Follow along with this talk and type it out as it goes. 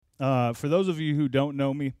For those of you who don't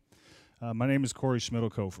know me, my name is Corey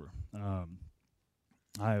Schmidlkofer.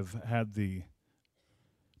 I've had the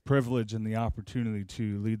privilege and the opportunity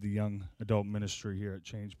to lead the young adult ministry here at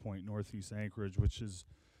Change Point Northeast Anchorage, which is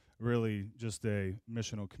really just a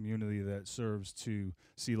missional community that serves to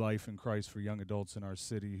see life in Christ for young adults in our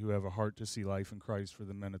city who have a heart to see life in Christ for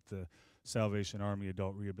the men at the Salvation Army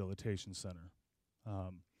Adult Rehabilitation Center. I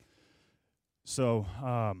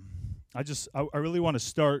really want to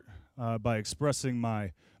start by expressing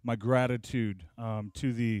my gratitude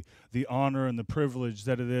to the honor and the privilege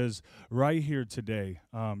that it is right here today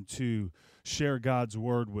to share God's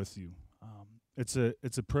word with you. It's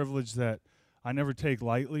a privilege that I never take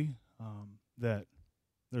lightly, that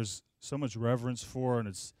there's so much reverence for, and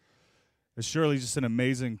it's surely just an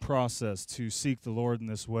amazing process to seek the Lord in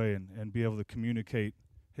this way and be able to communicate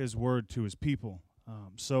His word to His people.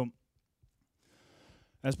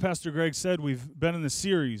 As Pastor Greg said, we've been in the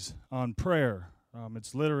series on prayer.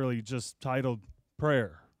 It's literally just titled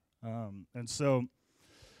Prayer.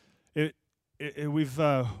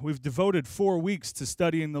 We've devoted 4 weeks to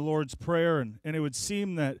studying the Lord's Prayer, and it would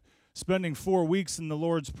seem that spending 4 weeks in the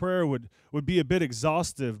Lord's Prayer would be a bit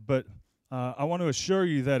exhaustive, but I want to assure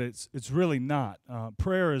you that it's really not.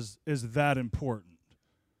 Prayer is that important.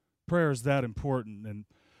 Prayer is that important, and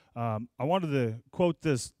I wanted to quote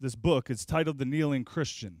this book. It's titled The Kneeling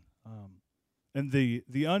Christian, and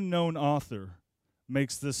the unknown author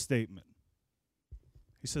makes this statement.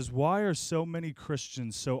 He says, "Why are so many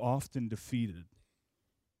Christians so often defeated?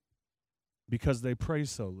 Because they pray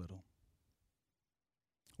so little.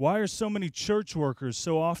 Why are so many church workers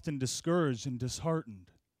so often discouraged and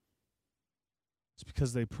disheartened? It's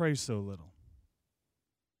because they pray so little.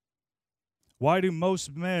 Why do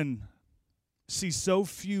most men see so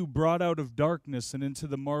few brought out of darkness and into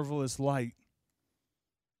the marvelous light?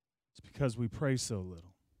 It's because we pray so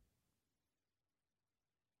little.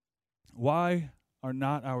 Why are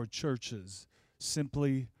not our churches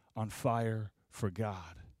simply on fire for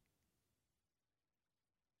God?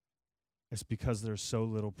 It's because there's so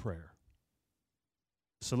little prayer.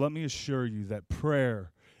 So let me assure you that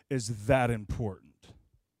prayer is that important."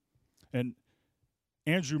 And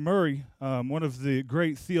Andrew Murray, one of the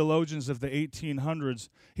great theologians of the 1800s,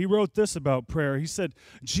 he wrote this about prayer. He said,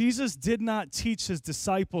 "Jesus did not teach his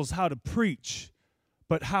disciples how to preach,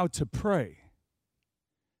 but how to pray."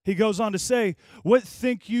 He goes on to say, "What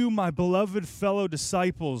think you, my beloved fellow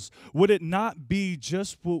disciples? Would it not be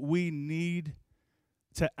just what we need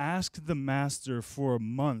to ask the Master for a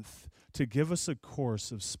month to give us a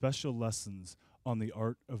course of special lessons on the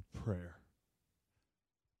art of prayer?"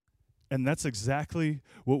 And that's exactly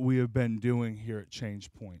what we have been doing here at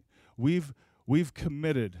Change Point. We've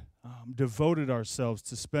committed, devoted ourselves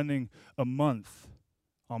to spending a month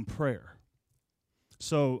on prayer.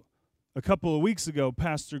 So a couple of weeks ago,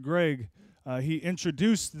 Pastor Greg, he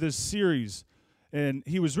introduced this series, and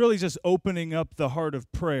he was really just opening up the heart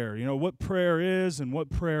of prayer, what prayer is and what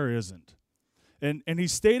prayer isn't. And he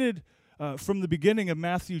stated from the beginning of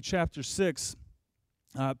Matthew chapter 6,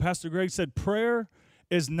 Pastor Greg said, "Prayer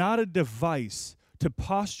is not a device to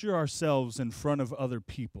posture ourselves in front of other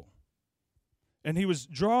people." And he was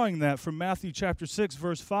drawing that from Matthew chapter 6,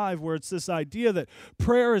 verse 5, where it's this idea that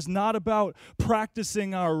prayer is not about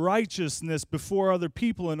practicing our righteousness before other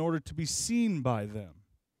people in order to be seen by them.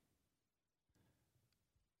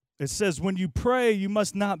 It says, "When you pray, you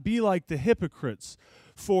must not be like the hypocrites,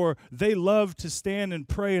 for they love to stand and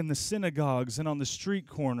pray in the synagogues and on the street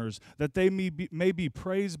corners, that they may be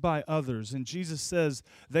praised by others." And Jesus says,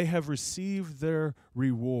 "They have received their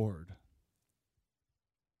reward."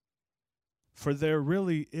 For there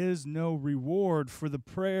really is no reward for the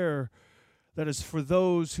prayer that is for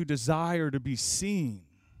those who desire to be seen.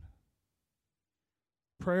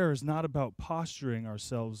 Prayer is not about posturing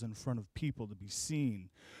ourselves in front of people to be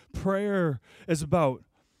seen. Prayer is about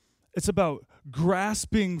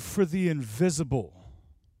grasping for the invisible.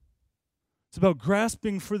 It's about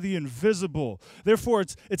grasping for the invisible. Therefore,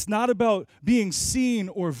 it's not about being seen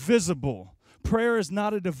or visible. Prayer is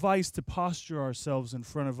not a device to posture ourselves in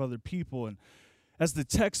front of other people. And as the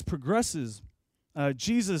text progresses,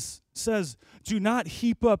 Jesus says, "Do not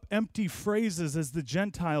heap up empty phrases as the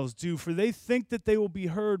Gentiles do, for they think that they will be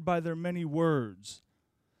heard by their many words."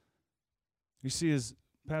 You see, as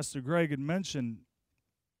Pastor Greg had mentioned,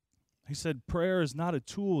 he said prayer is not a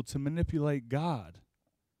tool to manipulate God,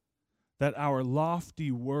 that our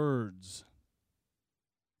lofty words,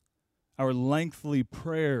 our lengthy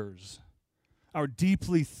prayers, our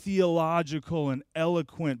deeply theological and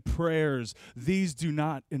eloquent prayers, these do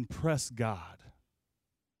not impress God.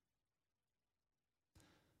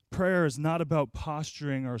 Prayer is not about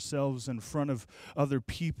posturing ourselves in front of other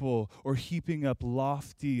people or heaping up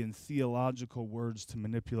lofty and theological words to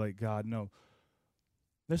manipulate God. No,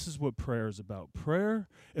 this is what prayer is about. Prayer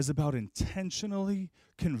is about intentionally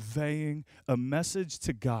conveying a message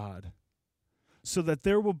to God so that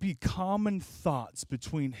there will be common thoughts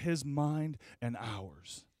between his mind and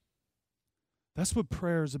ours. That's what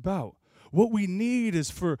prayer is about. What we need is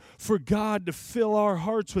for God to fill our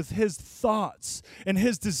hearts with his thoughts, and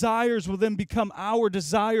his desires will then become our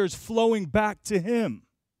desires flowing back to him.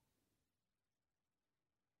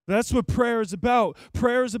 That's what prayer is about.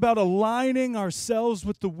 Prayer is about aligning ourselves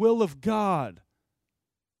with the will of God.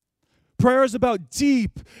 Prayer is about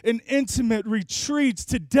deep and intimate retreats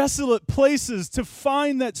to desolate places to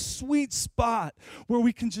find that sweet spot where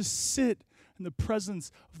we can just sit in the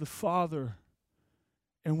presence of the Father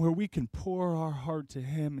and where we can pour our heart to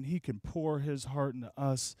him and he can pour his heart into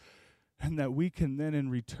us, and that we can then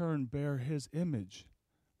in return bear his image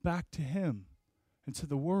back to him and to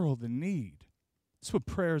the world in need. That's what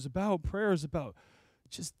prayer is about. Prayer is about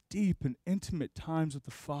just deep and intimate times with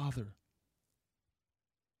the Father.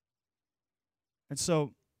 And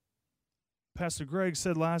so, Pastor Greg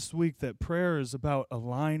said last week that prayer is about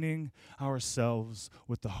aligning ourselves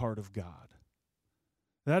with the heart of God.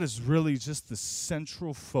 That is really just the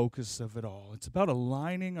central focus of it all. It's about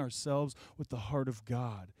aligning ourselves with the heart of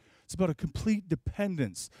God. It's about a complete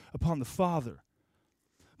dependence upon the Father.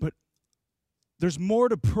 But there's more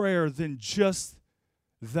to prayer than just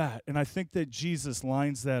that. And I think that Jesus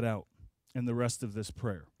lines that out in the rest of this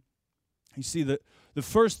prayer. You see, the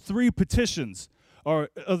first three petitions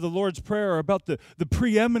of the Lord's Prayer are about the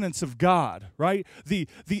preeminence of God, right? The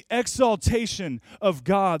exaltation of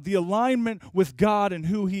God, the alignment with God and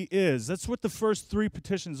who he is. That's what the first three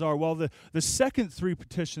petitions are, while the second three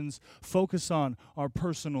petitions focus on our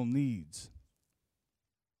personal needs.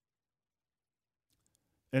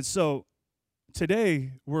 And so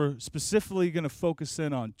today, we're specifically going to focus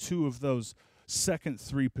in on two of those second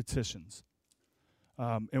three petitions.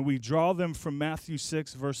 And we draw them from Matthew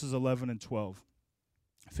 6, verses 11 and 12.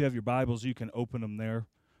 If you have your Bibles, you can open them there.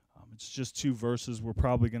 It's just two verses. We're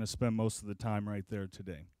probably going to spend most of the time right there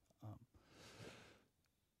today.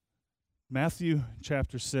 Matthew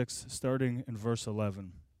chapter 6, starting in verse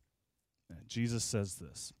 11. Jesus says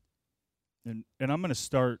this. And I'm going to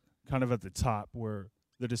start kind of at the top where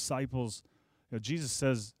the disciples, Jesus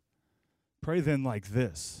says, pray then like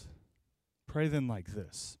this. Pray then like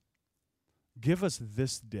this. Give us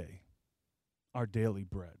this day our daily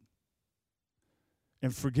bread.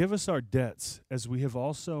 And forgive us our debts as we have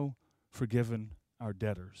also forgiven our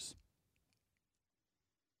debtors.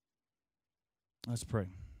 Let's pray.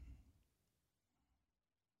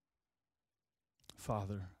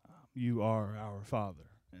 Father, you are our Father,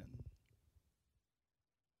 and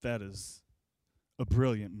that is a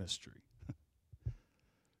brilliant mystery.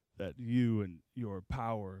 That you and your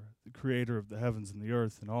power, the creator of the heavens and the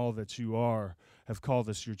earth and all that you are, have called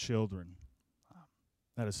us your children.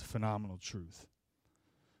 That is a phenomenal truth.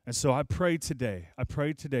 And so I pray today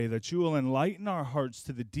that you will enlighten our hearts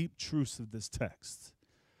to the deep truths of this text.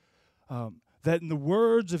 That in the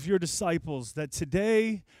words of your disciples, that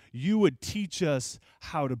today you would teach us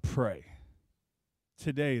how to pray.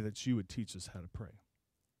 Today that you would teach us how to pray.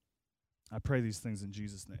 I pray these things in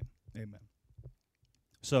Jesus' name. Amen.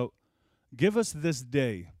 So, give us this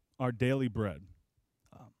day our daily bread.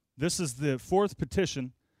 This is the fourth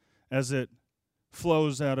petition as it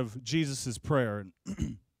flows out of Jesus' prayer.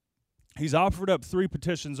 And he's offered up three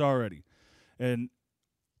petitions already. And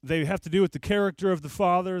they have to do with the character of the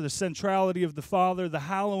Father, the centrality of the Father, the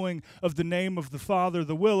hallowing of the name of the Father,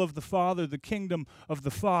 the will of the Father, the kingdom of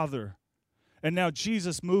the Father. And now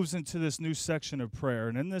Jesus moves into this new section of prayer.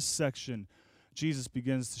 And in this section, Jesus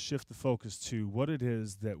begins to shift the focus to what it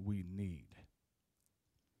is that we need.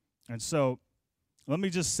 And so, let me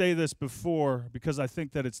just say this before, because I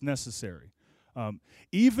think that it's necessary.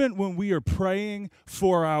 Even when we are praying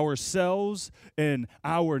for ourselves and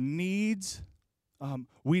our needs,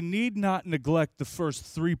 we need not neglect the first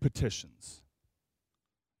three petitions.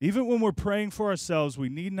 Even when we're praying for ourselves, we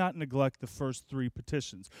need not neglect the first three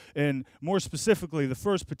petitions. And more specifically, the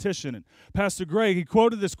first petition. And Pastor Greg, he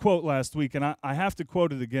quoted this quote last week, and I have to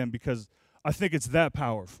quote it again because I think it's that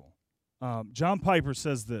powerful. John Piper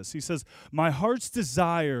says this. He says, "My heart's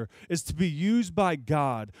desire is to be used by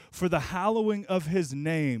God for the hallowing of his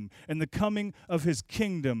name and the coming of his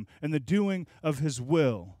kingdom and the doing of his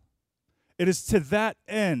will. It is to that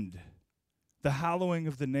end, the hallowing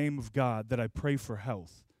of the name of God, that I pray for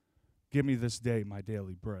health. Give me this day my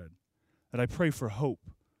daily bread. That I pray for hope,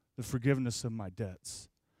 the forgiveness of my debts.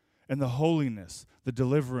 and the holiness, the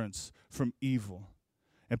deliverance from evil.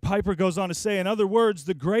 And Piper goes on to say, in other words,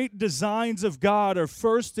 the great designs of God are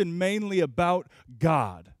first and mainly about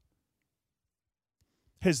God.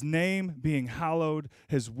 His name being hallowed,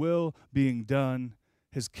 His will being done,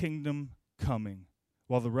 His kingdom coming,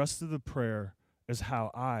 while the rest of the prayer is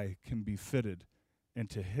how I can be fitted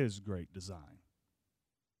into His great design.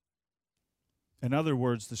 In other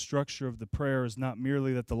words, the structure of the prayer is not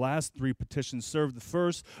merely that the last 3 petitions serve the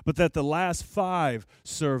first, but that the last 5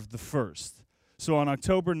 serve the first. So on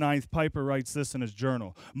October 9th, Piper writes this in his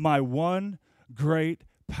journal, "My one great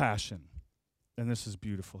passion," and this is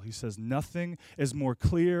beautiful. He says, "Nothing is more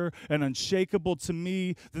clear and unshakable to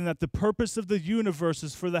me than that the purpose of the universe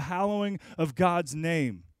is for the hallowing of God's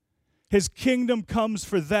name. His kingdom comes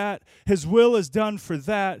for that. His will is done for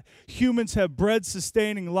that. Humans have bread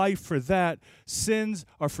sustaining life for that. Sins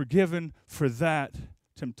are forgiven for that.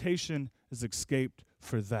 Temptation is escaped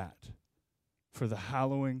for that. For the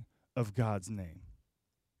hallowing of God's name."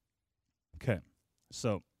 Okay,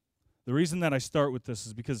 so the reason that I start with this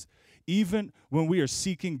is because even when we are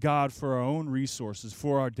seeking God for our own resources,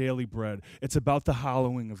 for our daily bread, it's about the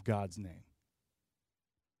hallowing of God's name.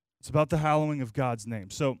 It's about the hallowing of God's name.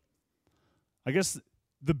 So I guess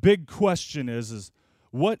the big question is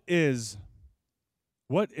what is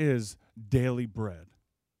daily bread?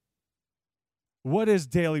 What is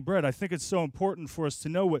daily bread? I think it's so important for us to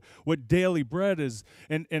know what daily bread is.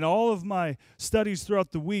 And in all of my studies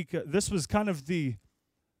throughout the week, this was kind of the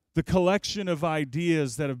collection of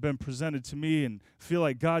ideas that have been presented to me, and feel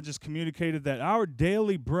like God just communicated that our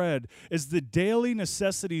daily bread is the daily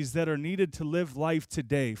necessities that are needed to live life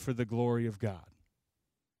today for the glory of God.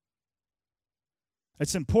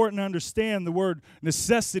 It's important to understand the word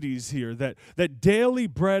necessities here, that daily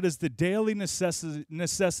bread is the daily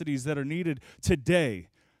necessities that are needed today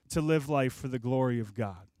to live life for the glory of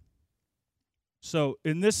God. So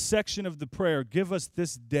in this section of the prayer, "Give us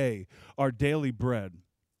this day our daily bread,"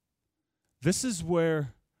 this is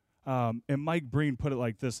where, and Mike Breen put it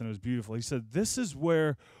like this, and it was beautiful. He said, this is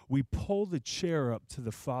where we pull the chair up to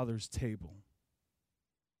the Father's table.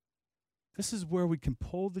 This is where we can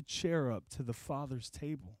pull the chair up to the Father's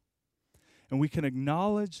table. And we can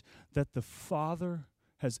acknowledge that the Father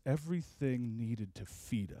has everything needed to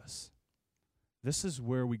feed us. This is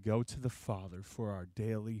where we go to the Father for our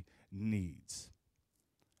daily needs.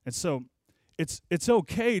 And so it's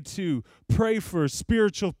okay to pray for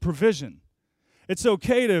spiritual provision. It's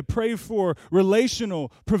okay to pray for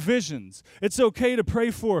relational provisions. It's okay to pray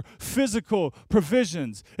for physical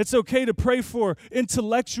provisions. It's okay to pray for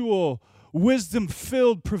intellectual,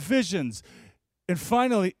 wisdom-filled provisions. And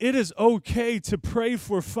finally, it is okay to pray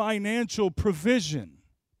for financial provision.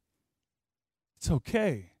 It's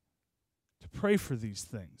okay to pray for these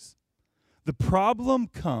things. The problem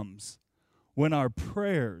comes when our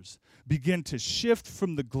prayers begin to shift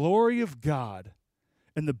from the glory of God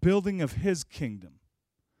and the building of His kingdom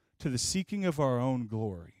to the seeking of our own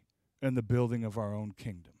glory and the building of our own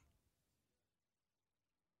kingdom.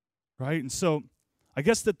 Right? And so I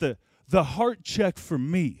guess that the heart check for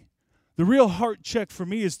me, the real heart check for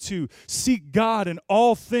me, is to seek God in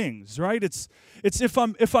all things, right? It's if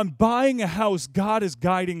I'm buying a house, God is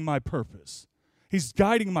guiding my purpose. He's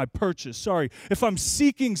guiding my purchase. Sorry. If I'm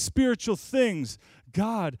seeking spiritual things,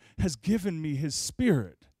 God has given me His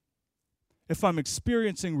Spirit. If I'm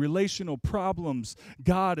experiencing relational problems,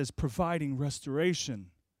 God is providing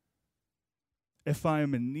restoration. If I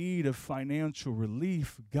am in need of financial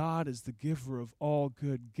relief, God is the giver of all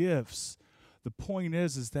good gifts. The point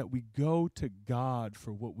is that we go to God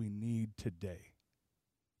for what we need today.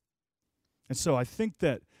 And so I think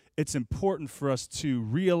that it's important for us to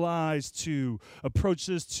realize, to approach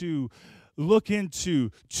this, to look into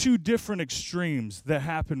 2 different extremes that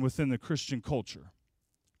happen within the Christian culture.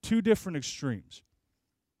 2 different extremes.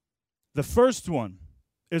 The first one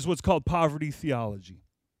is what's called poverty theology.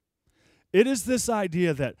 It is this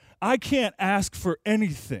idea that I can't ask for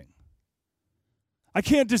anything. I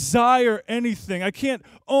can't desire anything. I can't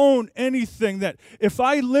own anything. That if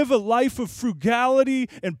I live a life of frugality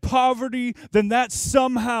and poverty, then that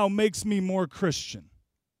somehow makes me more Christian.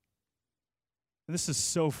 And this is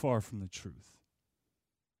so far from the truth.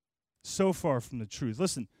 So far from the truth.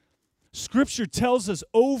 Listen, Scripture tells us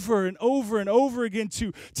over and over and over again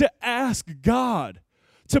to ask God,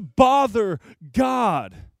 to bother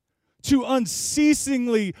God, to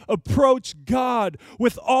unceasingly approach God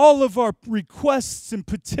with all of our requests and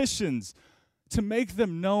petitions, to make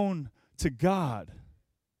them known to God.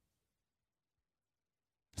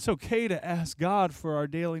 It's okay to ask God for our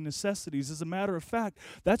daily necessities. As a matter of fact,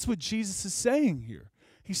 that's what Jesus is saying here.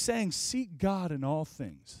 He's saying, seek God in all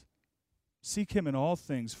things. Seek him in all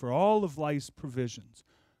things for all of life's provisions,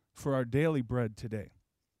 for our daily bread today.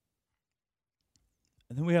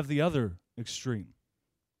 And then we have the other extreme.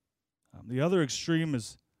 The other extreme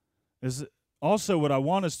is also what I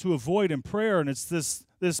want us to avoid in prayer, and it's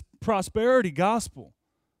this prosperity gospel.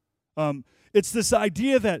 It's this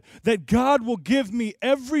idea that God will give me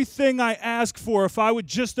everything I ask for if I would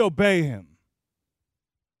just obey him.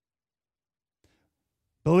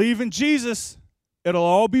 Believe in Jesus, it'll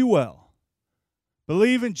all be well.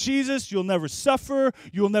 Believe in Jesus, you'll never suffer,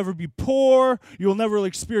 you'll never be poor, you'll never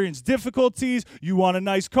experience difficulties. You want a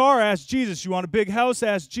nice car, ask Jesus. You want a big house,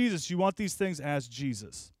 ask Jesus. You want these things, ask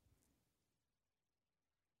Jesus.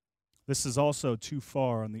 This is also too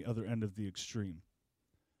far on the other end of the extreme.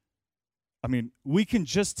 I mean, we can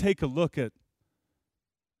just take a look at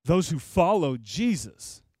those who followed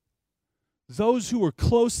Jesus. Those who were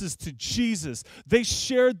closest to Jesus, they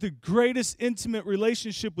shared the greatest intimate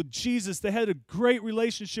relationship with Jesus. They had a great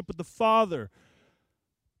relationship with the Father.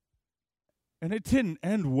 And it didn't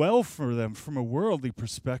end well for them from a worldly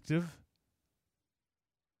perspective.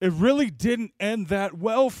 It really didn't end that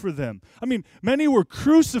well for them. I mean, many were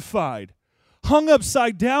crucified, hung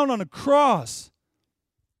upside down on a cross,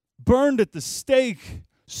 burned at the stake,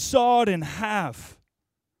 sawed in half,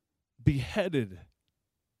 beheaded.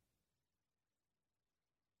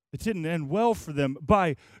 It didn't end well for them.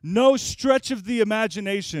 By no stretch of the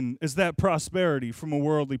imagination is that prosperity from a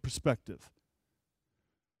worldly perspective.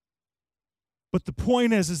 But the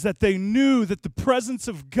point is that they knew that the presence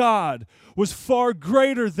of God was far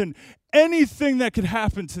greater than anything that could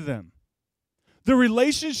happen to them. Their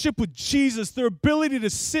relationship with Jesus, their ability to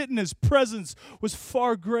sit in his presence was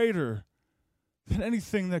far greater than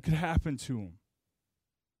anything that could happen to them.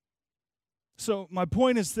 So my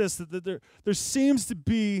point is this, that there seems to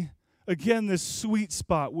be, again, this sweet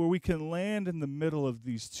spot where we can land in the middle of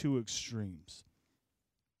these two extremes.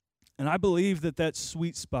 And I believe that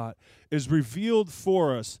sweet spot is revealed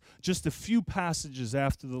for us just a few passages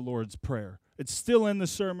after the Lord's Prayer. It's still in the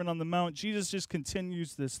Sermon on the Mount. Jesus just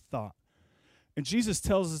continues this thought. And Jesus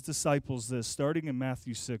tells his disciples this, starting in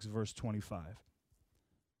Matthew 6, verse 25.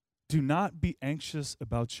 Do not be anxious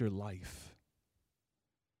about your life,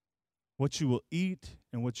 what you will eat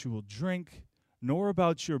and what you will drink, nor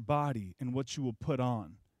about your body and what you will put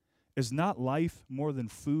on. Is not life more than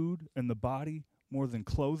food, and the body more than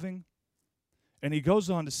clothing? And he goes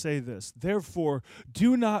on to say this, therefore,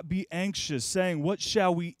 do not be anxious, saying, what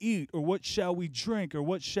shall we eat, or what shall we drink, or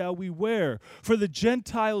what shall we wear? For the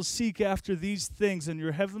Gentiles seek after these things, and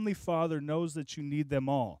your heavenly Father knows that you need them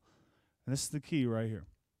all. And this is the key right here.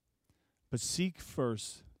 But seek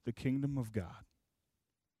first the kingdom of God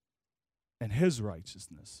and his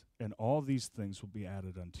righteousness, and all these things will be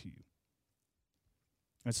added unto you.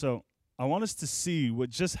 And so I want us to see what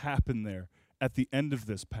just happened there at the end of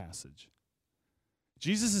this passage.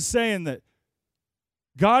 Jesus is saying that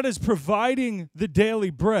God is providing the daily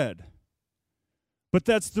bread, but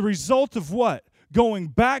that's the result of what? Going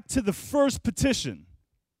back to the first petition,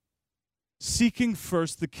 seeking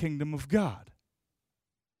first the kingdom of God.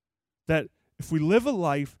 That if we live a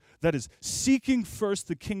life that is seeking first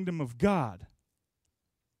the kingdom of God,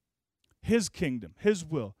 his kingdom, his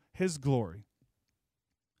will, his glory,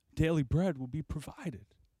 daily bread will be provided.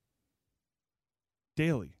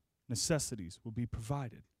 Daily necessities will be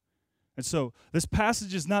provided. And so this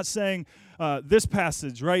passage is not saying, this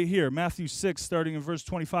passage right here, Matthew 6, starting in verse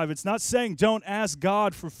 25, it's not saying don't ask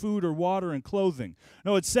God for food or water and clothing.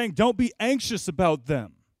 No, it's saying don't be anxious about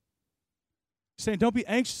them. It's saying don't be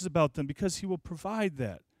anxious about them because he will provide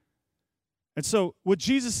that. And so what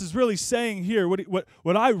Jesus is really saying here,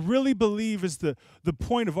 what I really believe is the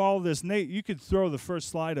point of all of this, Nate, you could throw the first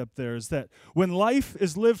slide up there, is that when life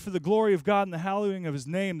is lived for the glory of God and the hallowing of his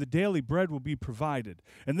name, the daily bread will be provided.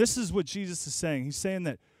 And this is what Jesus is saying. He's saying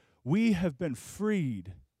that we have been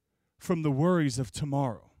freed from the worries of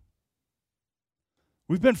tomorrow.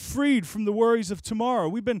 We've been freed from the worries of tomorrow.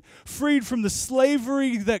 We've been freed from the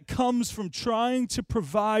slavery that comes from trying to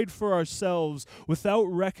provide for ourselves without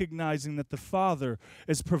recognizing that the Father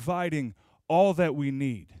is providing all that we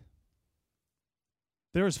need.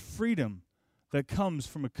 There is freedom that comes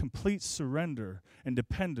from a complete surrender and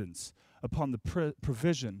dependence upon the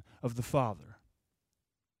provision of the Father.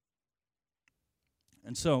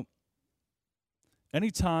 And so,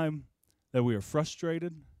 anytime that we are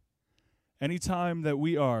frustrated, anytime that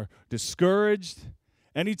we are discouraged,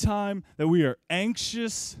 anytime that we are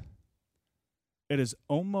anxious, it is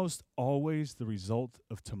almost always the result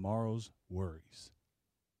of tomorrow's worries.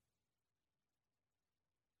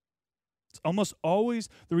 It's almost always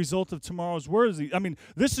the result of tomorrow's worries. I mean,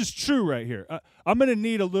 this is true right here. I'm going to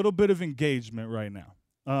need a little bit of engagement right now.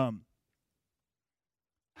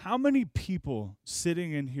 How many people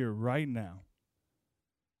sitting in here right now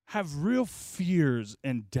have real fears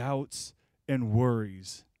and doubts and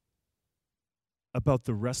worries about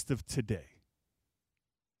the rest of today?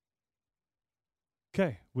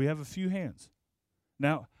 Okay, we have a few hands.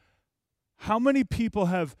 Now, how many people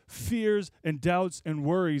have fears and doubts and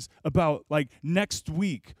worries about like next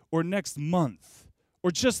week or next month or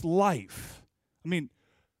just life? I mean,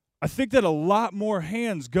 I think that a lot more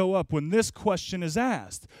hands go up when this question is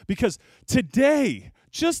asked, because today,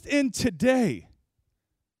 just in today,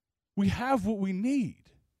 we have what we need.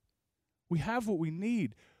 We have what we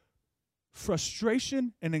need.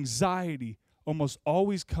 Frustration and anxiety almost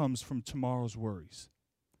always comes from tomorrow's worries.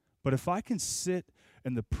 But if I can sit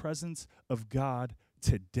in the presence of God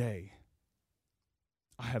today,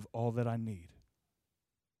 I have all that I need.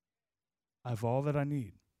 I have all that I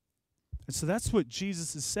need. And so that's what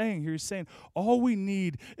Jesus is saying here. He's saying all we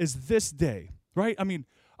need is this day, right? I mean,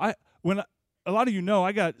 a lot of you know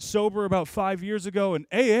I got sober about 5 years ago, and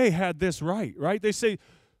AA had this right? They say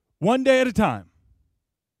one day at a time.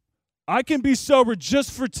 I can be sober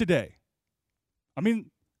just for today. I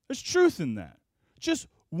mean, there's truth in that. Just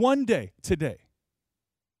one day today.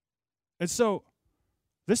 And so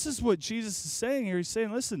this is what Jesus is saying here. He's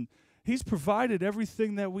saying, listen, He's provided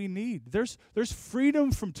everything that we need. There's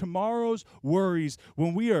freedom from tomorrow's worries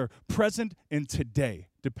when we are present in today,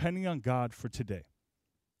 depending on God for today.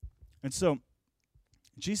 And so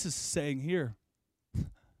Jesus is saying here,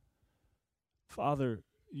 Father,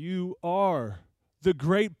 you are the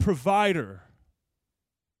great provider.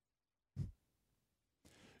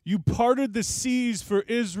 You parted the seas for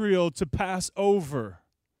Israel to pass over.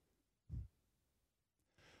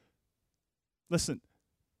 Listen,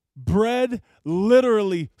 bread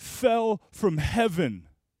literally fell from heaven.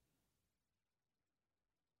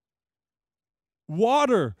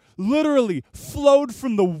 Water literally flowed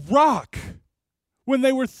from the rock when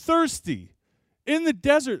they were thirsty in the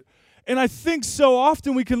desert. And I think so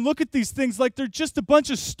often we can look at these things like they're just a bunch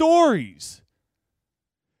of stories.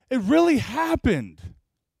 It really happened.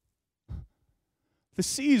 The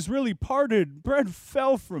seas really parted. Bread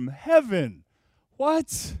fell from heaven.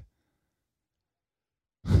 What?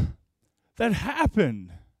 That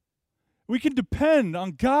happened. We can depend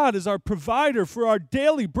on God as our provider for our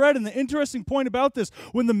daily bread. And the interesting point about this,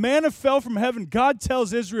 when the manna fell from heaven, God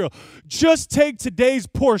tells Israel, just take today's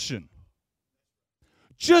portion.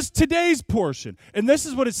 Just today's portion. And this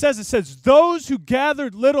is what it says. It says, those who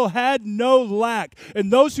gathered little had no lack,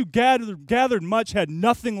 and those who gathered much had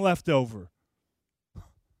nothing left over.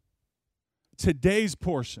 Today's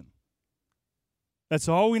portion. That's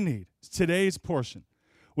all we need. It's today's portion.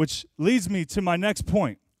 Which leads me to my next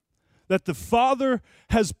point, that the Father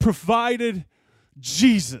has provided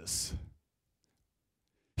Jesus.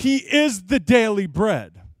 He is the daily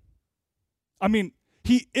bread. I mean,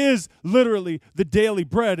 He is literally the daily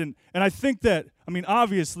bread. And I think that,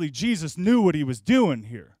 obviously Jesus knew what He was doing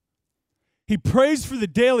here. He prays for the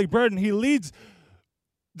daily bread, and He leads.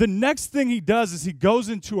 The next thing He does is He goes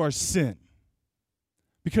into our sin.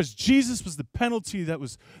 Because Jesus was the penalty that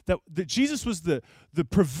Jesus was the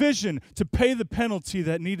provision to pay the penalty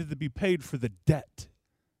that needed to be paid for the debt.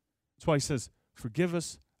 That's why He says, forgive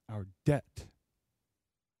us our debt.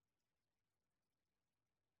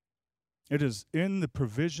 It is in the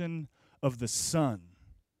provision of the Son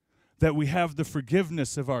that we have the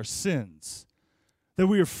forgiveness of our sins, that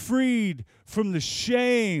we are freed from the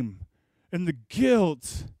shame and the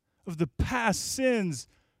guilt of the past sins,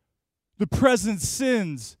 the present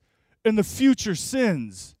sins, and the future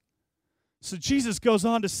sins. So Jesus goes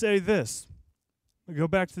on to say this. We go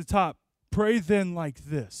back to the top. Pray then like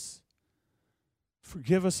this.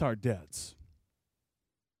 Forgive us our debts.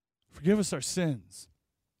 Forgive us our sins.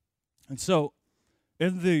 And so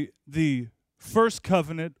in the first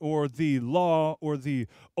covenant or the law or the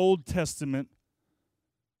Old Testament,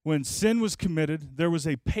 when sin was committed, there was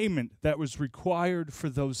a payment that was required for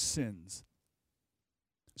those sins.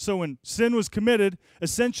 So when sin was committed,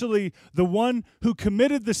 essentially the one who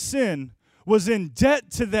committed the sin was in debt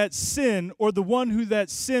to that sin, or the one who that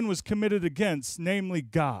sin was committed against, namely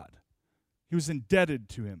God. He was indebted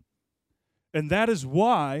to him. And that is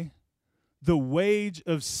why the wage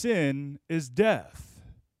of sin is death,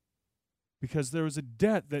 because there was a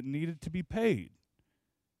debt that needed to be paid.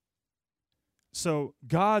 So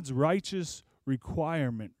God's righteous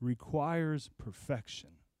requirement requires perfection.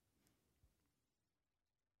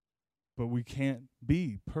 But we can't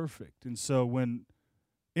be perfect. And so when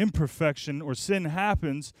imperfection or sin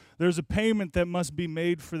happens, there's a payment that must be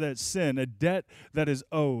made for that sin, a debt that is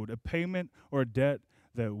owed, a payment or a debt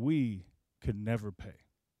that we could never pay,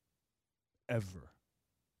 ever.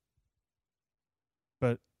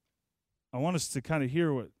 But I want us to kind of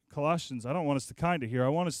hear what I don't want us to kind of hear. I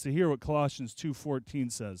want us to hear what Colossians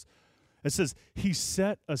 2:14 says. It says, he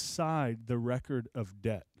set aside the record of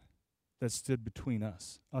debt that stood between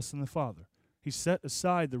us and the Father. He set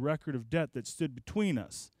aside the record of debt that stood between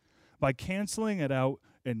us by canceling it out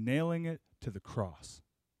and nailing it to the cross.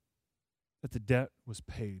 That the debt was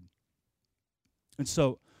paid. And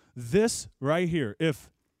so this right here,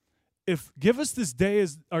 if give us this day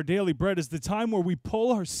as our daily bread is the time where we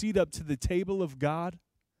pull our seat up to the table of God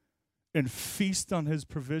and feast on his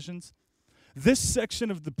provisions, this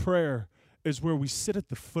section of the prayer is where we sit at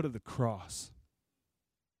the foot of the cross.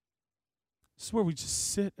 This is where we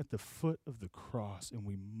just sit at the foot of the cross and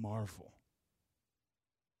we marvel.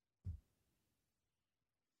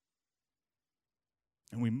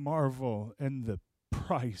 And we marvel in the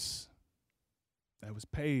price that was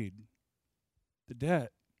paid, the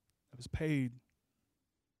debt that was paid.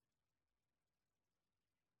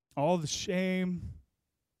 All the shame,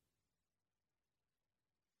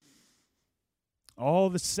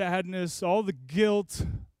 all the sadness, all the guilt,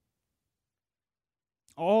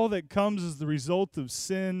 all that comes as the result of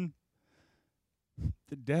sin,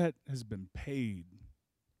 the debt has been paid.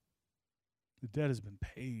 The debt has been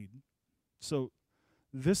paid. So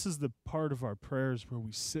this is the part of our prayers where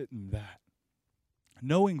we sit in that,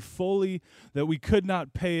 knowing fully that we could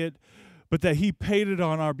not pay it, but that he paid it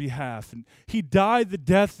on our behalf. And he died the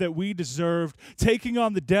death that we deserved, taking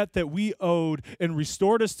on the debt that we owed, and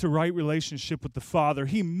restored us to right relationship with the Father.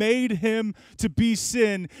 He made him to be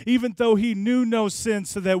sin, even though he knew no sin,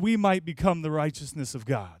 so that we might become the righteousness of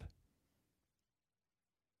God.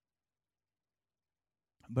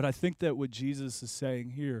 But I think that what Jesus is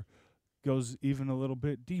saying here goes even a little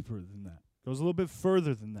bit deeper than that, goes a little bit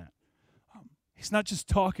further than that. He's not just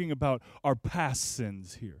talking about our past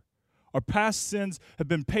sins here. Our past sins have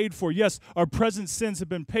been paid for. Yes, our present sins have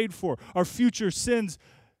been paid for. Our future sins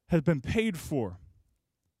have been paid for.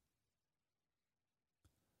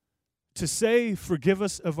 To say, forgive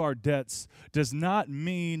us of our debts, does not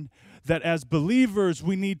mean that as believers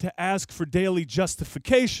we need to ask for daily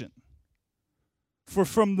justification. For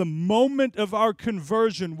from the moment of our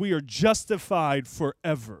conversion, we are justified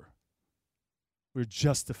forever. We're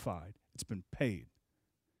justified. It's been paid.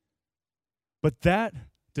 But that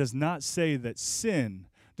does not say that sin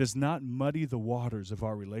does not muddy the waters of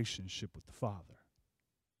our relationship with the Father.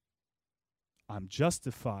 I'm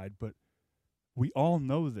justified, but we all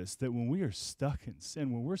know this, that when we are stuck in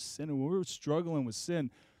sin, when we're sinning, when we're struggling with sin,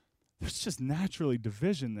 there's just naturally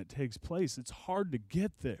division that takes place. It's hard to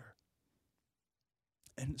get there.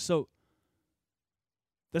 And so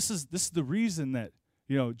this is the reason that,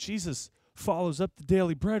 Jesus follows up the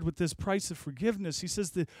daily bread with this price of forgiveness. He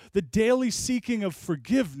says the daily seeking of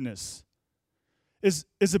forgiveness is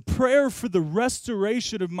a prayer for the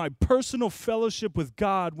restoration of my personal fellowship with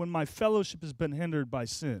God when my fellowship has been hindered by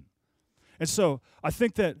sin. And so I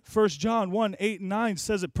think that 1 John 1:8-9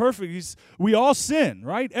 says it perfect. We all sin,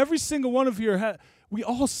 right? Every single one of you, we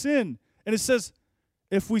all sin. And it says,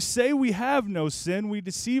 if we say we have no sin, we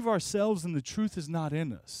deceive ourselves and the truth is not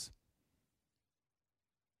in us.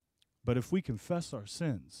 But if we confess our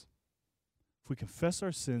sins,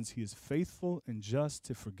 he is faithful and just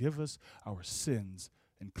to forgive us our sins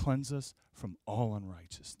and cleanse us from all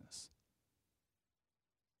unrighteousness.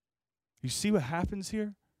 You see what happens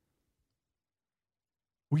here?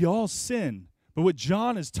 We all sin. But what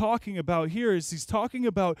John is talking about here is he's talking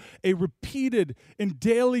about a repeated and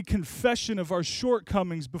daily confession of our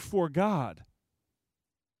shortcomings before God.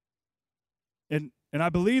 And I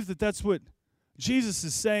believe that that's what Jesus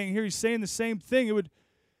is saying here. He's saying the same thing.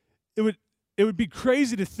 It would be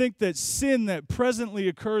crazy to think that sin that presently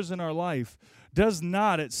occurs in our life does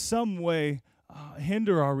not in some way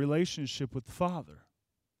hinder our relationship with the Father.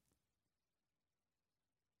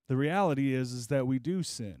 The reality is that we do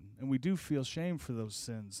sin, and we do feel shame for those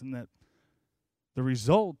sins, and that the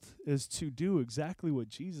result is to do exactly what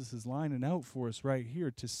Jesus is lining out for us right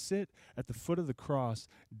here, to sit at the foot of the cross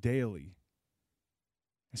daily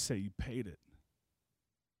and say, you paid it.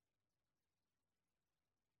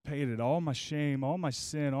 Paid it. All my shame, all my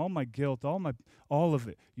sin, all my guilt, all of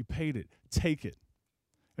it. You paid it. Take it.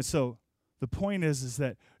 And so the point is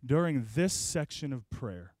that during this section of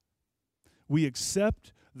prayer, we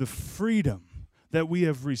accept the freedom that we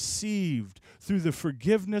have received through the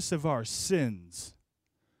forgiveness of our sins.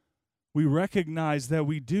 we recognize that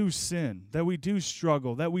we do sin, that we do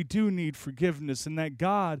struggle, that we do need forgiveness, and that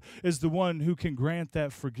God is the one who can grant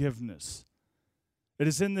that forgiveness. It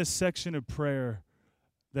is in this section of prayer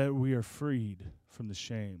that we are freed from the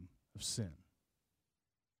shame of sin.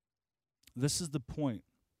 This is the point.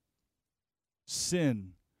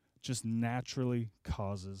 Sin just naturally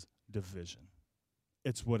causes division.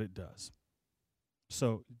 It's what it does.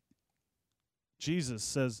 So Jesus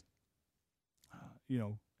says,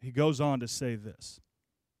 he goes on to say this.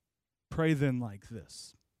 Pray then like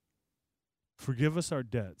this. Forgive us our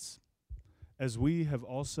debts, as we have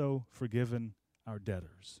also forgiven our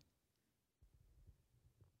debtors.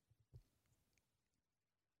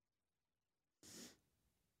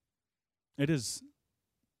 It is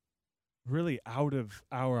really out of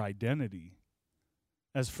our identity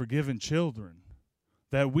as forgiven children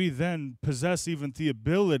that we then possess even the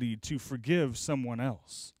ability to forgive someone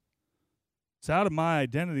else. It's out of my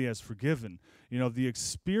identity as forgiven. The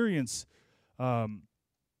experience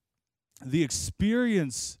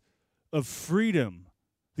of freedom,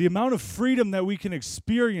 the amount of freedom that we can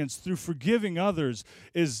experience through forgiving others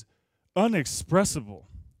is unexpressible.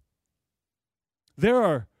 There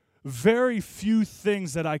are very few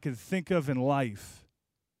things that I can think of in life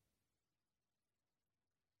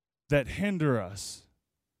that hinder us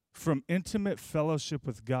from intimate fellowship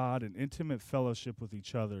with God and intimate fellowship with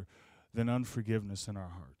each other than unforgiveness in our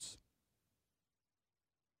hearts.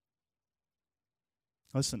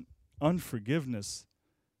 Listen, unforgiveness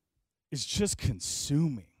is just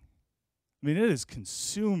consuming. It is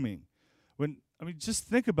consuming. Just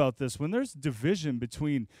think about this. When there's division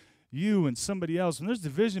between you and somebody else, when there's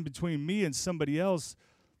division between me and somebody else,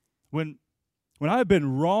 when I've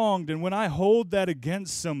been wronged and when I hold that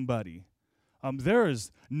against somebody, there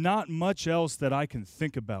is not much else that I can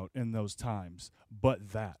think about in those times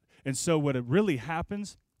but that. And so what it really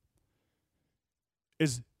happens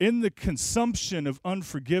is in the consumption of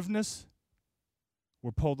unforgiveness,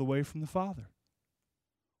 we're pulled away from the Father.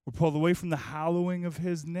 We're pulled away from the hallowing of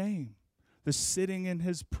His name, the sitting in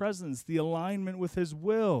His presence, the alignment with His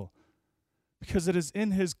will, because it is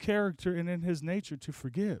in His character and in His nature to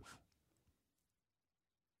forgive.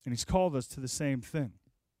 And He's called us to the same thing.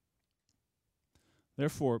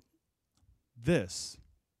 Therefore, this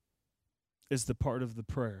is the part of the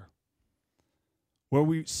prayer where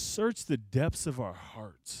we search the depths of our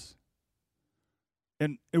hearts.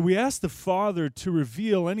 And we ask the Father to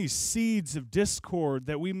reveal any seeds of discord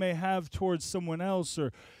that we may have towards someone else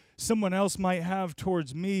or someone else might have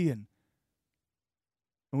towards me. And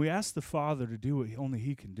we ask the Father to do what only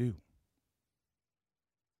He can do.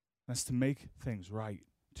 That's to make things right,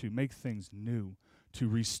 to make things new, to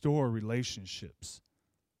restore relationships.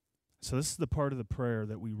 So this is the part of the prayer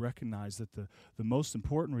that we recognize that the most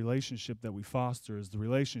important relationship that we foster is the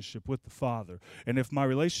relationship with the Father. And if my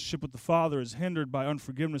relationship with the Father is hindered by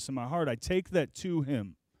unforgiveness in my heart, I take that to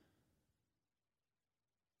Him.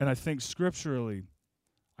 And I think scripturally,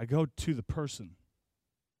 I go to the person.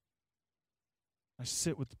 I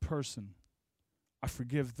sit with the person. I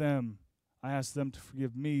forgive them. I ask them to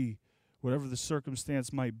forgive me, whatever the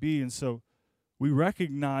circumstance might be. And so we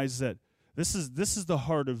recognize that this is the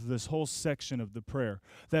heart of this whole section of the prayer.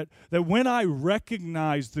 That when I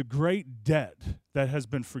recognize the great debt that has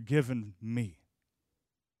been forgiven me,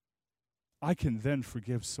 I can then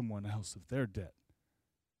forgive someone else of their debt.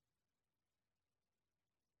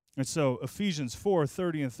 And so Ephesians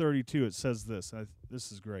 4:30 and 32, it says this.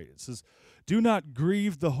 This is great. It says, "Do not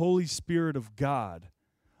grieve the Holy Spirit of God,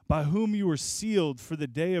 by whom you were sealed for the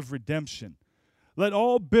day of redemption. Let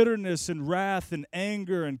all bitterness and wrath and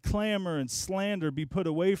anger and clamor and slander be put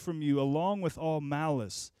away from you, along with all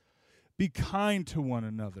malice. Be kind to one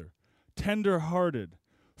another, tender-hearted,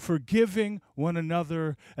 forgiving one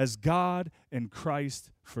another as God in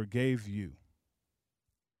Christ forgave you."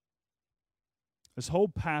 This whole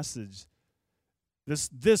passage,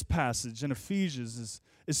 this passage in Ephesians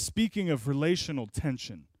is speaking of relational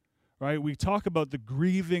tension. Right? We talk about the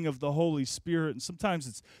grieving of the Holy Spirit, and sometimes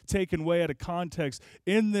it's taken way out of context.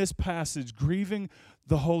 In this passage, grieving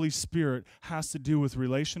the Holy Spirit has to do with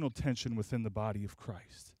relational tension within the body of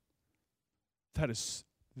Christ.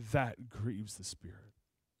 That grieves the Spirit.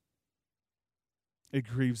 It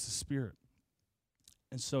grieves the Spirit.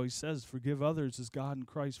 And so he says, forgive others as God in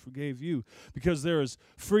Christ forgave you, because there is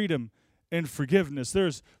freedom and forgiveness.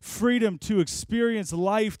 There's freedom to experience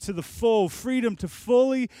life to the full, freedom to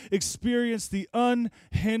fully experience the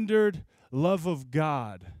unhindered love of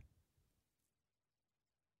God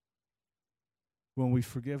when we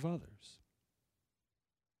forgive others.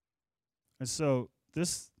 And so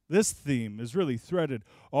this This theme is really threaded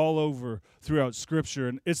all over throughout Scripture,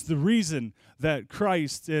 and it's the reason that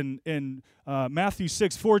Christ in Matthew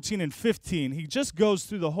 6:14 and 15, he just goes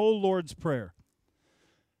through the whole Lord's Prayer.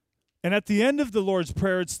 And at the end of the Lord's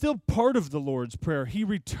Prayer, it's still part of the Lord's Prayer. He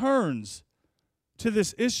returns to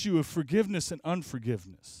this issue of forgiveness and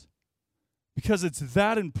unforgiveness because it's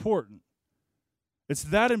that important. It's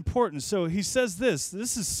that important. So he says this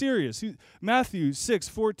is serious. Matthew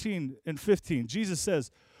 6:14 and 15, Jesus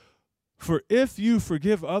says, "For if you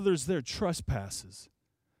forgive others their trespasses,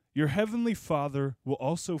 your heavenly Father will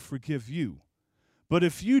also forgive you. But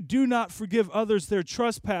if you do not forgive others their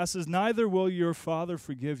trespasses, neither will your Father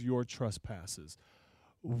forgive your trespasses."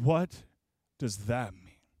 What does that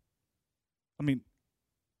mean? I mean,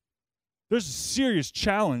 there's a serious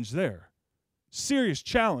challenge there. Serious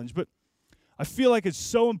challenge, but I feel like it's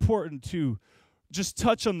so important to just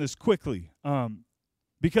touch on this quickly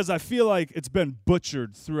because I feel like it's been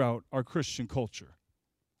butchered throughout our Christian culture.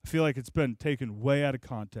 I feel like it's been taken way out of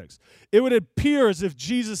context. It would appear as if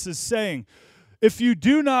Jesus is saying, if you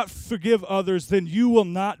do not forgive others, then you will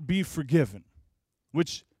not be forgiven.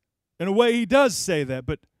 Which, in a way, he does say that,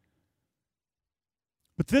 but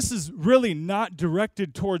this is really not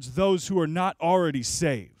directed towards those who are not already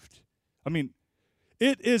saved. I mean,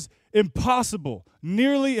 it is impossible,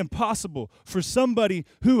 nearly impossible, for somebody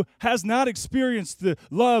who has not experienced the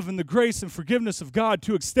love and the grace and forgiveness of God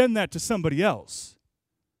to extend that to somebody else.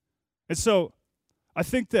 And so, I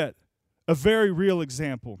think that a very real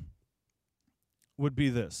example would be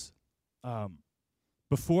this.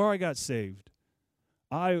 Before I got saved,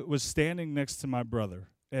 I was standing next to my brother,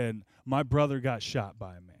 and my brother got shot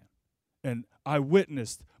by a man. And I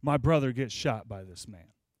witnessed my brother get shot by this man.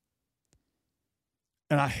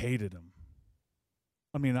 And I hated him.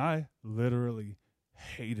 I mean, I literally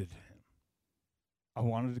hated him. I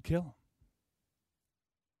wanted to kill him.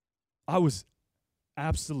 I was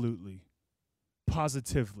absolutely,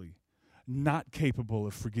 positively not capable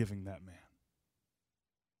of forgiving that man.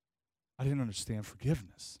 I didn't understand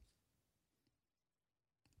forgiveness.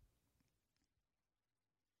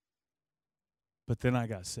 But then I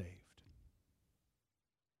got saved.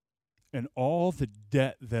 And all the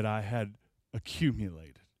debt that I had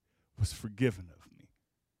accumulated was forgiven of me.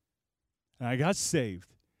 And I got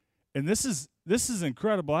saved. And this is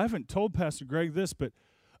incredible. I haven't told Pastor Greg this, but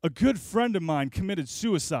a good friend of mine committed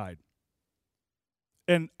suicide.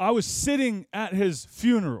 And I was sitting at his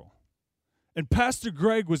funeral. And Pastor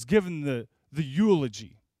Greg was given the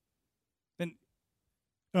eulogy. And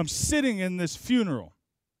I'm sitting in this funeral.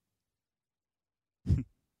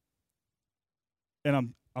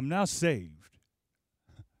 And I'm now saved.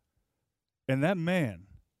 And that man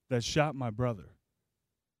that shot my brother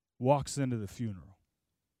walks into the funeral.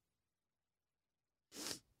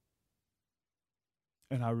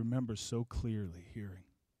 And I remember so clearly hearing,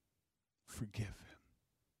 "Forgive him.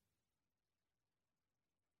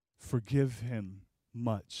 Forgive him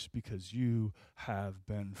much because you have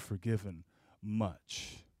been forgiven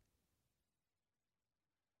much."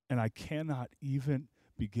 And I cannot even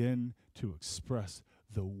begin to express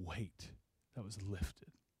the weight that was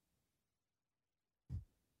lifted.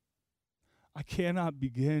 I cannot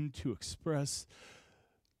begin to express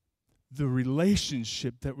the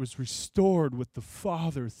relationship that was restored with the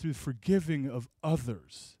Father through forgiving of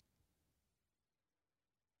others.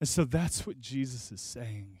 And so that's what Jesus is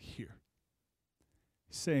saying here.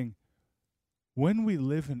 He's saying, when we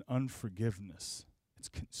live in unforgiveness, it's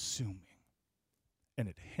consuming. And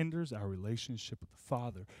it hinders our relationship with the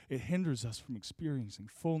Father. It hinders us from experiencing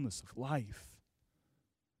fullness of life.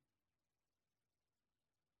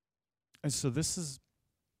 And so this is,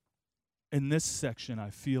 in this section,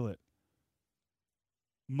 I feel it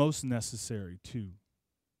most necessary to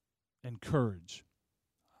encourage.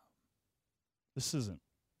 This isn't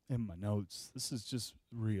in my notes. This is just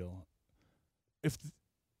real.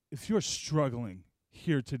 If you're struggling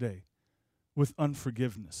here today with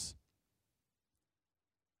unforgiveness,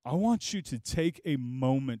 I want you to take a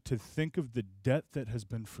moment to think of the debt that has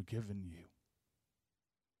been forgiven you.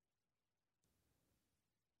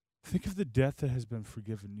 Think of the debt that has been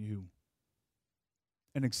forgiven you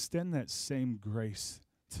and extend that same grace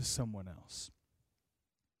to someone else.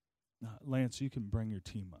 Now, Lance, you can bring your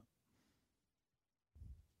team up.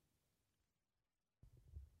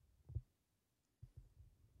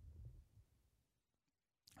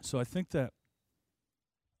 So I think that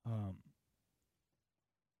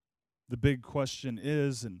the big question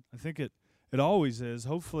is, and I think it always is,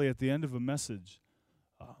 hopefully at the end of a message,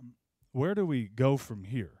 where do we go from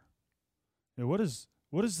here? You know, what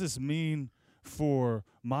does this mean for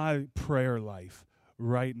my prayer life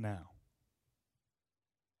right now?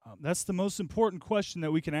 That's the most important question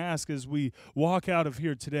that we can ask as we walk out of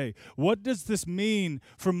here today. What does this mean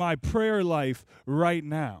for my prayer life right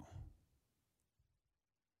now?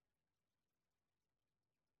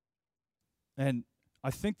 And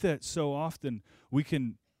I think that so often we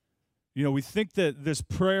can, we think that this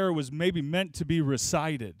prayer was maybe meant to be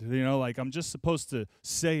recited. Like I'm just supposed to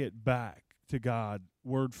say it back to God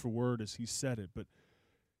word for word as he said it. But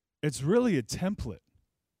it's really a template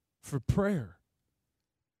for prayer.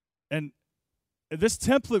 And this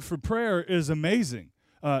template for prayer is amazing.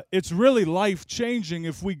 It's really life-changing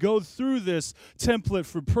if we go through this template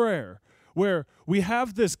for prayer, where we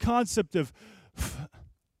have this concept of,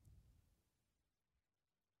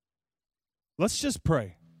 let's just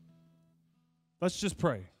pray. Let's just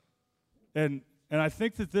pray. And I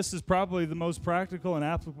think that this is probably the most practical and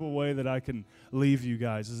applicable way that I can leave you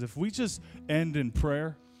guys, is if we just end in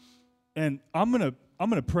prayer. And I'm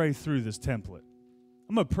gonna pray through this template.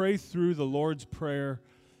 I'm going to pray through the Lord's Prayer,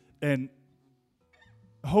 and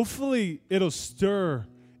hopefully it'll stir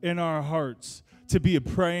in our hearts to be a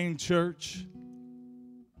praying church,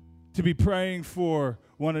 to be praying for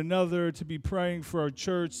one another, to be praying for our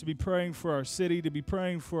church, to be praying for our city, to be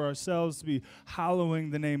praying for ourselves, to be hallowing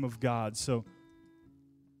the name of God. So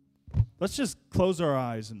let's just close our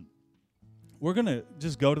eyes, and we're going to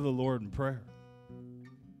just go to the Lord in prayer.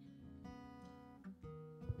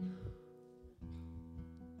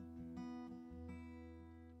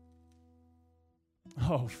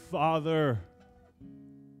 Oh, Father,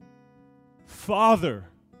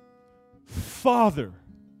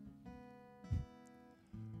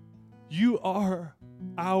 you are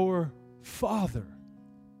our Father.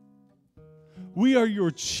 We are your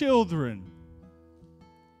children.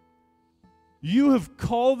 You have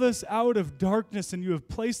called us out of darkness and you have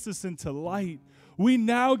placed us into light. We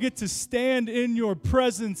now get to stand in your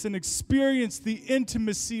presence and experience the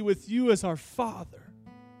intimacy with you as our Father.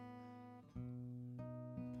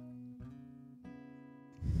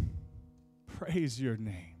 Praise your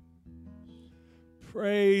name.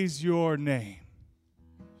 Praise your name.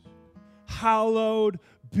 Hallowed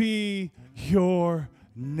be your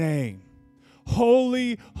name.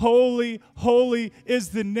 Holy, holy, holy is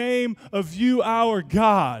the name of you, our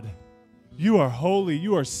God. You are holy.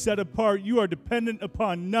 You are set apart. You are dependent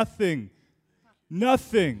upon nothing.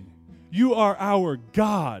 Nothing. You are our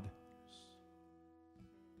God.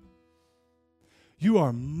 You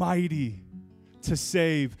are mighty to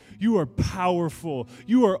save. You are powerful.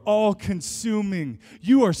 You are all-consuming.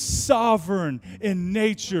 You are sovereign in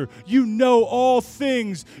nature. You know all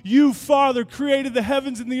things. You, Father, created the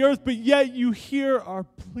heavens and the earth, but yet you hear our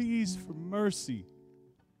pleas for mercy.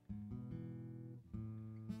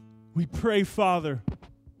 We pray, Father.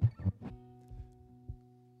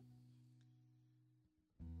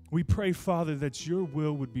 We pray, Father, that your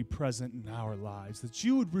will would be present in our lives, that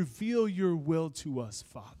you would reveal your will to us,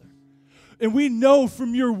 Father. And we know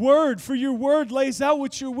from your word, for your word lays out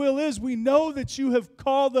what your will is. We know that you have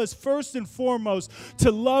called us first and foremost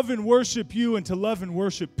to love and worship you and to love and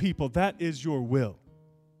worship people. That is your will.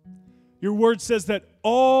 Your word says that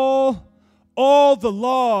all the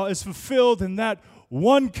law is fulfilled in that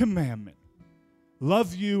one commandment.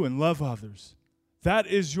 Love you and love others. That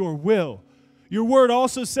is your will. Your word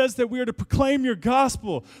also says that we are to proclaim your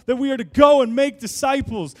gospel, that we are to go and make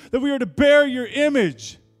disciples, that we are to bear your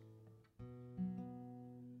image.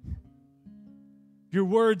 Your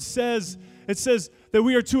word says, that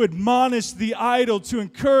we are to admonish the idle, to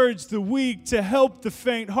encourage the weak, to help the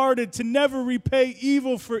faint-hearted, to never repay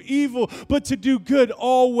evil for evil, but to do good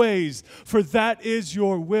always, for that is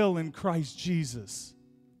your will in Christ Jesus.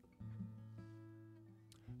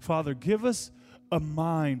 Father, give us a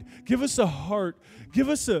mind, give us a heart, give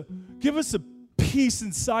us a peace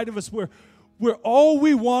inside of us where all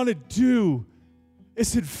we want to do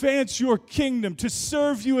is advance your kingdom, to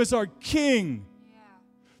serve you as our King.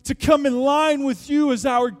 To come in line with you as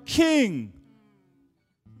our King.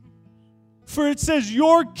 For it says,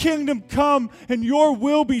 your kingdom come and your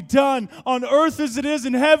will be done on earth as it is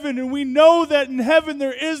in heaven. And we know that in heaven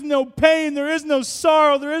there is no pain, there is no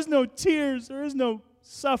sorrow, there is no tears, there is no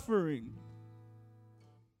suffering.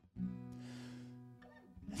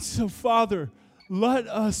 And so, Father, let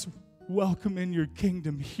us welcome in your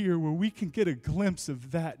kingdom here where we can get a glimpse of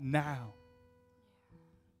that now.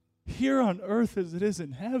 Here on earth as it is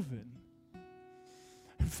in heaven.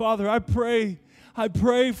 And Father, I pray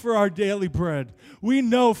for our daily bread. We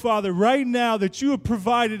know, Father, right now that you have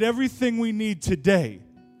provided everything we need today.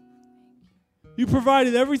 You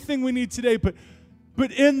provided everything we need today, but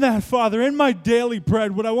But in that, Father, in my daily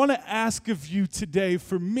bread, what I want to ask of you today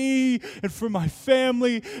for me and for my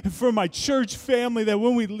family and for my church family, that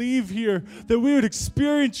when we leave here, that we would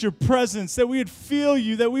experience your presence, that we would feel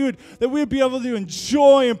you, that we would be able to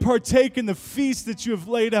enjoy and partake in the feast that you have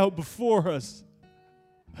laid out before us.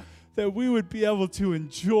 That we would be able to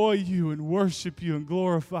enjoy you and worship you and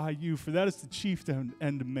glorify you, for that is the chief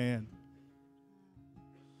end of man.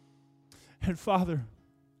 And Father,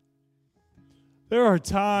 there are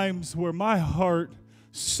times where my heart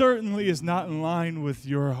certainly is not in line with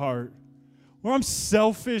your heart, where I'm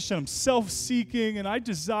selfish and I'm self-seeking and I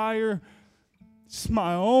desire just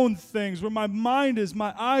my own things, where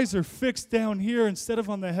my eyes are fixed down here instead of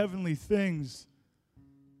on the heavenly things.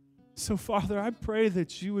 So, Father, I pray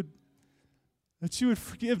that you would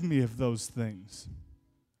forgive me of those things,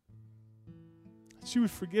 that you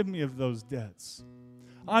would forgive me of those debts.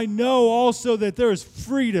 I know also that there is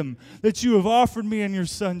freedom that you have offered me in your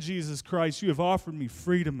Son, Jesus Christ. You have offered me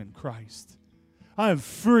freedom in Christ. I am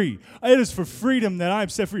free. It is for freedom that I am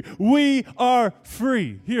set free. We are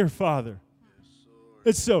free here, Father.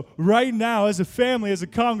 And so right now, as a family, as a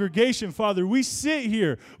congregation, Father, we sit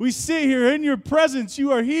here. We sit here in your presence.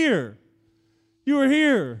 You are here. You are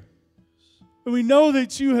here. And we know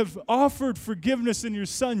that you have offered forgiveness in your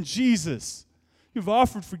Son, Jesus. You've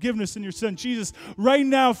offered forgiveness in your Son, Jesus. Right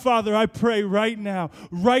now, Father, I pray right now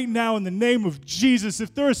in the name of Jesus,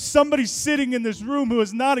 if there is somebody sitting in this room who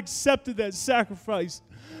has not accepted that sacrifice,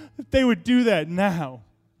 that they would do that now.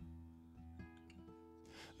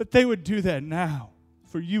 That they would do that now.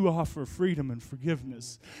 For you offer freedom and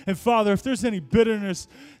forgiveness. And Father, if there's any bitterness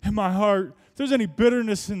in my heart, if there's any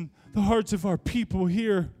bitterness in the hearts of our people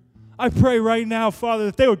here, I pray right now, Father,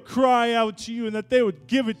 that they would cry out to you and that they would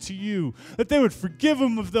give it to you, that they would forgive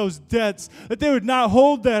them of those debts, that they would not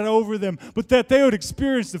hold that over them, but that they would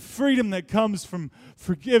experience the freedom that comes from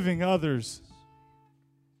forgiving others.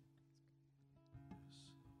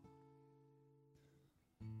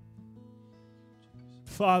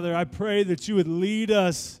 Father, I pray that you would lead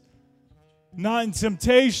us not in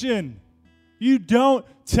temptation. You don't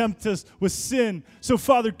tempt us with sin. So,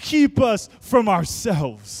 Father, keep us from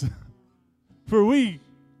ourselves. For we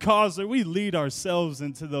lead ourselves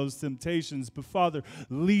into those temptations. But, Father,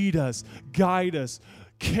 lead us, guide us,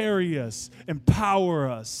 carry us, empower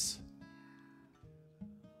us.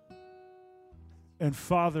 And,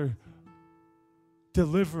 Father,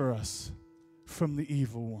 deliver us from the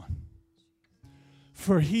evil one.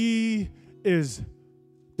 For he is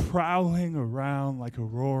prowling around like a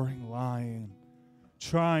roaring lion,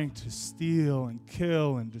 trying to steal and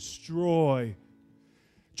kill and destroy,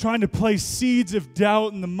 trying to place seeds of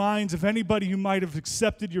doubt in the minds of anybody who might have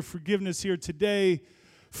accepted your forgiveness here today.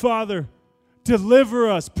 Father, deliver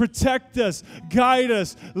us, protect us, guide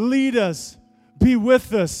us, lead us, be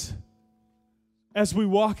with us as we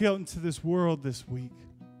walk out into this world this week.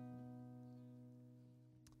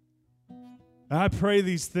 And I pray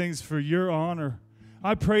these things for your honor.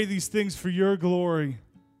 I pray these things for your glory.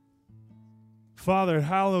 Father,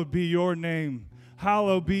 hallowed be your name.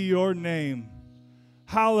 Hallowed be your name.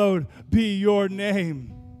 Hallowed be your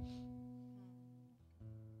name.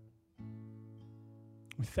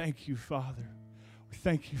 We thank you, Father. We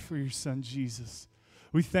thank you for your Son, Jesus.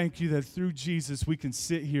 We thank you that through Jesus we can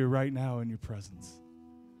sit here right now in your presence.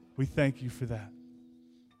 We thank you for that.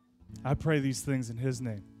 I pray these things in his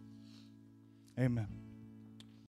name. Amen.